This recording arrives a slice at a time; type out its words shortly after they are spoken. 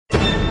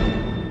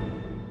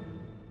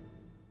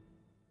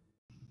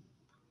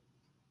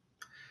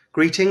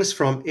Greetings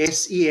from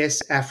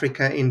SES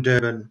Africa in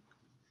Durban.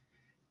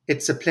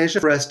 It's a pleasure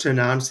for us to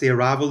announce the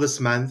arrival this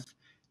month,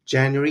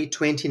 January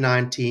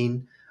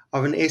 2019,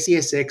 of an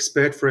SES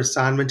expert for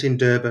assignment in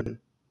Durban.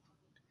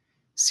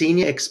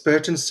 Senior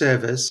Experten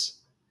Service,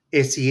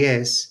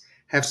 SES,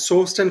 have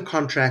sourced and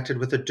contracted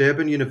with the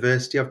Durban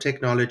University of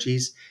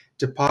Technology's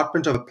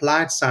Department of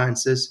Applied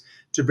Sciences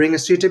to bring a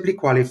suitably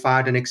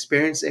qualified and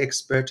experienced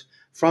expert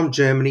from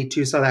Germany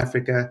to South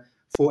Africa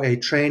for a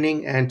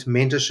training and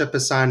mentorship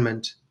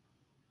assignment.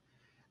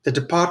 The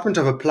Department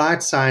of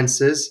Applied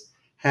Sciences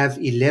have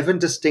 11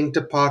 distinct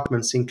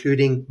departments,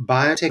 including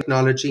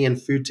biotechnology and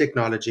food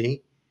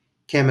technology,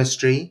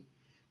 chemistry,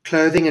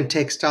 clothing and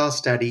textile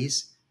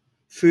studies,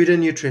 food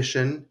and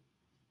nutrition,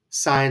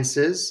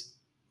 sciences,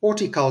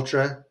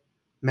 horticulture,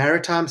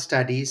 maritime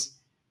studies,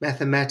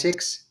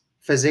 mathematics,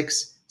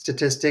 physics,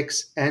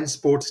 statistics, and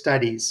sports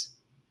studies.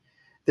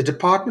 The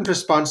department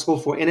responsible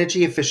for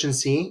energy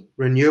efficiency,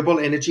 renewable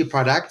energy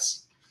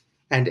products,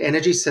 and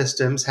energy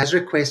systems has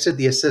requested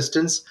the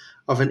assistance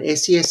of an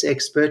SES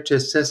expert to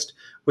assist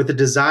with the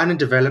design and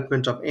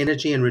development of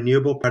energy and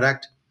renewable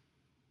product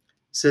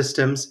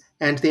systems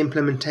and the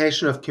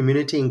implementation of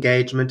community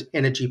engagement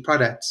energy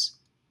products.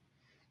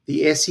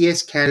 The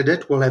SES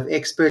candidate will have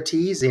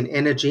expertise in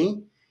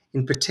energy,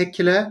 in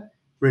particular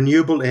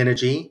renewable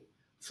energy,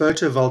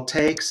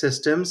 photovoltaic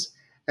systems,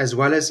 as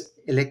well as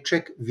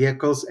electric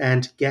vehicles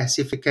and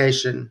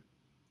gasification.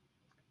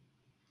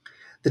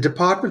 The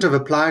Department of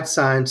Applied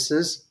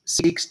Sciences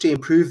seeks to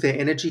improve their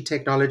energy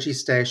technology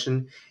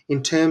station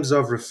in terms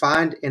of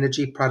refined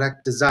energy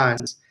product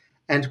designs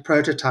and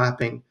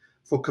prototyping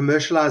for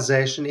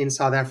commercialization in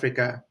South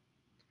Africa.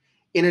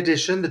 In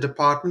addition, the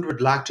department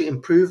would like to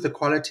improve the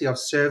quality of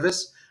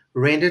service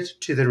rendered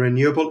to the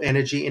renewable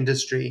energy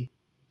industry.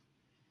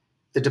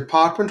 The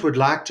department would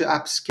like to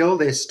upskill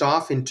their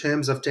staff in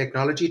terms of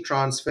technology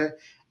transfer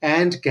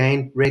and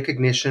gain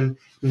recognition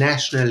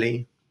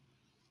nationally.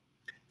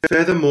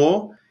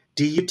 Furthermore,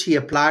 DUT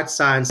Applied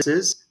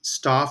Sciences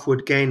staff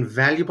would gain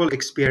valuable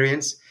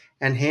experience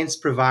and hence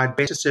provide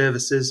better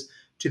services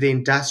to the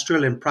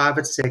industrial and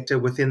private sector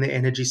within the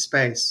energy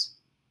space.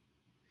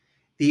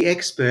 The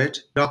expert,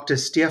 Dr.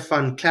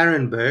 Stefan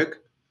Klarenberg,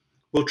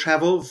 will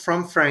travel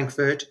from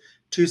Frankfurt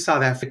to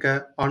South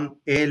Africa on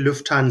Air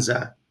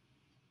Lufthansa.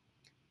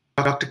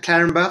 Dr.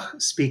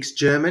 Klarenberg speaks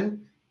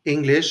German,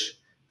 English,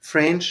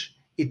 French,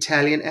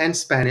 Italian, and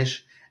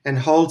Spanish, and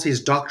holds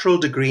his doctoral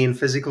degree in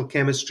physical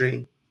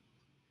chemistry.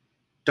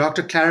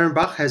 Dr.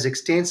 Klarenbach has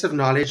extensive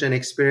knowledge and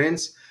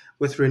experience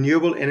with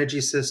renewable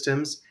energy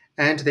systems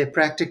and their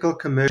practical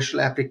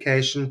commercial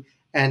application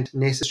and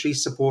necessary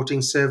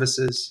supporting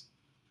services.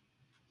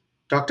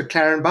 Dr.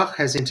 Klarenbach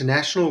has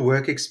international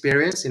work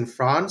experience in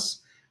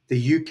France,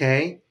 the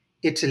UK,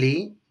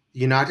 Italy, the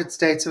United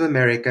States of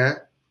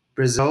America,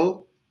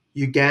 Brazil,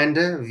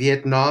 Uganda,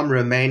 Vietnam,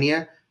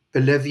 Romania,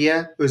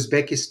 Bolivia,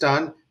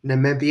 Uzbekistan,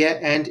 Namibia,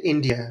 and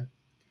India.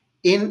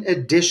 In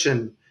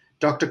addition,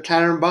 Dr.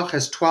 Klarenbach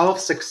has 12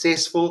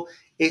 successful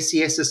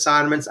SES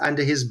assignments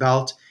under his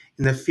belt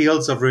in the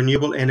fields of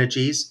renewable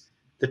energies,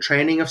 the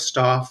training of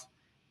staff,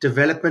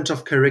 development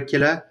of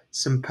curricula,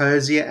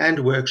 symposia,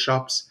 and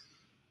workshops,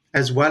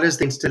 as well as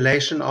the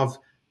installation of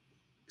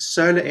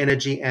solar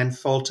energy and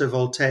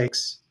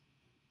photovoltaics.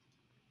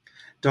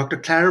 Dr.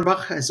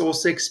 Klarenbach has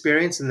also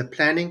experience in the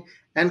planning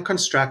and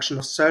construction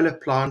of solar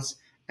plants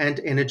and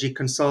energy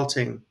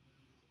consulting.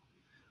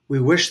 We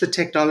wish the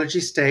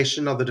technology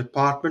station of the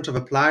Department of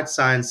Applied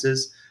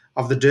Sciences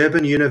of the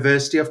Durban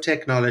University of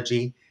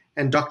Technology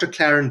and Dr.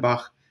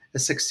 Klarenbach a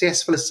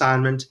successful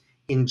assignment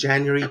in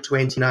January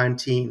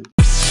 2019.